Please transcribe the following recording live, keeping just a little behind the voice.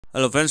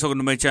Hello friends, welcome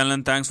to my channel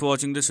and thanks for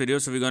watching this video.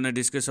 So we're going to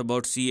discuss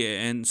about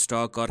CAN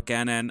stock or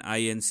Canaan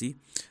INC.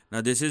 Now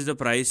this is the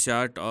price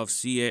chart of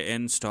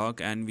CAN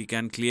stock and we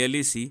can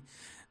clearly see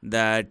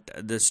that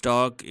the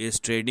stock is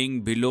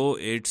trading below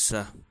its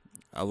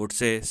I would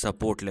say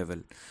support level.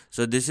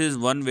 So this is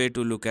one way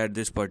to look at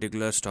this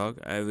particular stock.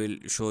 I will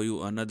show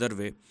you another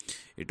way.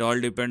 It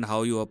all depends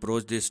how you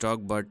approach this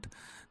stock, but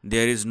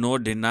there is no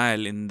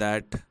denial in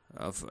that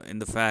in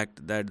the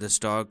fact that the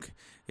stock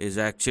is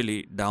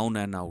actually down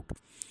and out.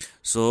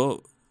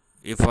 So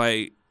if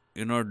I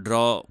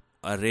draw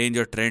a range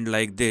or trend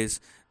like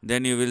this,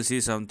 then you will see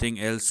something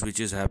else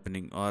which is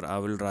happening, or I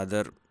will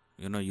rather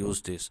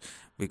use this,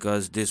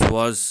 because this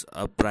was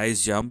a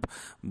price jump,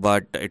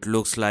 but it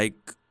looks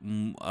like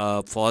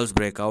a false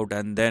breakout,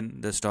 and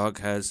then the stock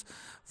has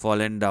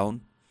fallen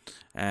down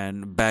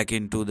and back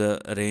into the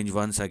range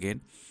once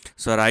again.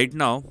 So right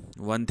now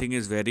one thing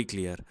is very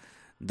clear: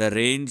 the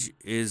range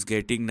is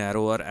getting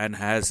narrower and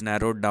has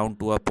narrowed down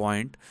to a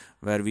point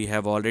where we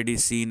have already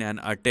seen an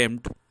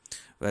attempt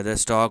where the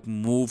stock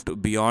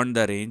moved beyond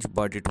the range,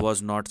 but it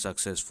was not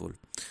successful.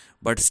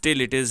 But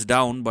still it is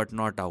down but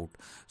not out.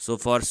 So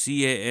for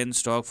CAN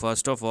stock,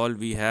 first of all,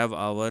 we have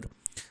our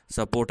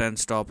support and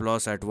stop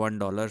loss at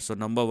 $1. So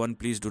number one,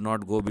 please do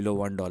not go below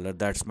 $1.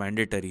 That's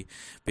mandatory,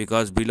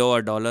 because below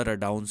 $1 a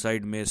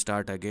downside may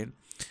start again.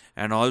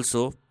 And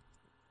also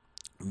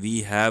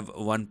we have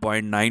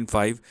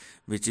 1.95,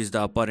 which is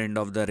the upper end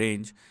of the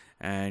range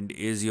and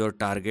is your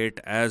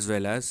target as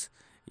well as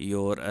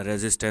your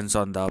resistance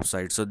on the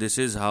upside. So this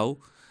is how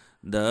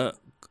the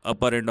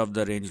upper end of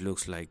the range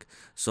looks like.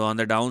 So on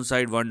the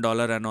downside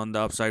 $1 and on the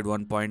upside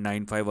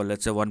 1.95, or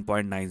let's say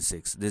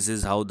 1.96. This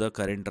is how the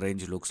current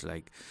range looks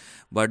like.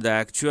 But the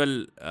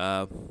actual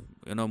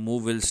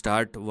move will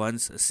start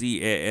once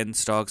CAN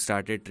stock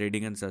started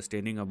trading and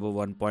sustaining above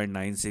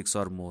 1.96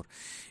 or more,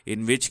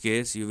 in which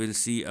case you will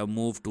see a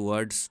move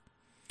towards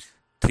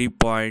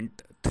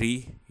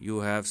 3.3,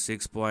 you have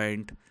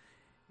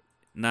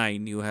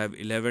 6.9, you have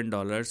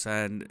 $11,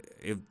 and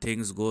if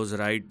things goes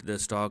right, the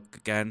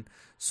stock can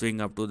swing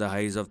up to the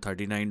highs of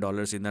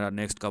 $39 in the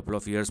next couple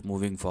of years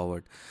moving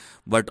forward.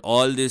 But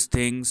all these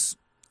things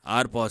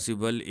are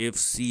possible if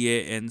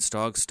CAN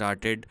stock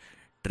started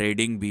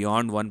trading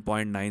beyond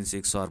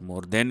 1.96 or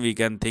more. Then we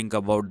can think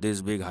about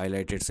this big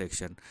highlighted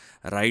section.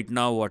 Right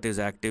now what is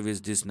active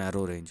is this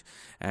narrow range,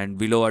 and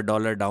below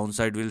 $1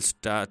 downside will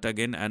start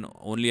again, and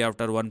only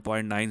after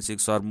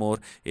 1.96 or more,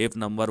 if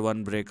number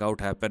one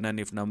breakout happen and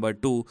if number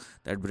two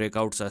that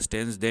breakout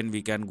sustains, then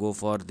we can go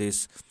for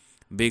this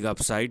big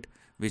upside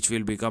which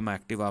will become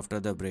active after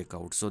the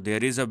breakout. So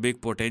there is a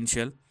big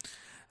potential,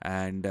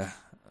 and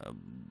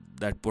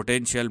that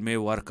potential may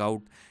work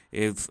out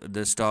if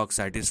the stock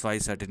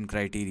satisfies certain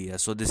criteria.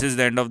 So this is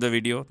the end of the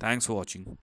video. Thanks for watching.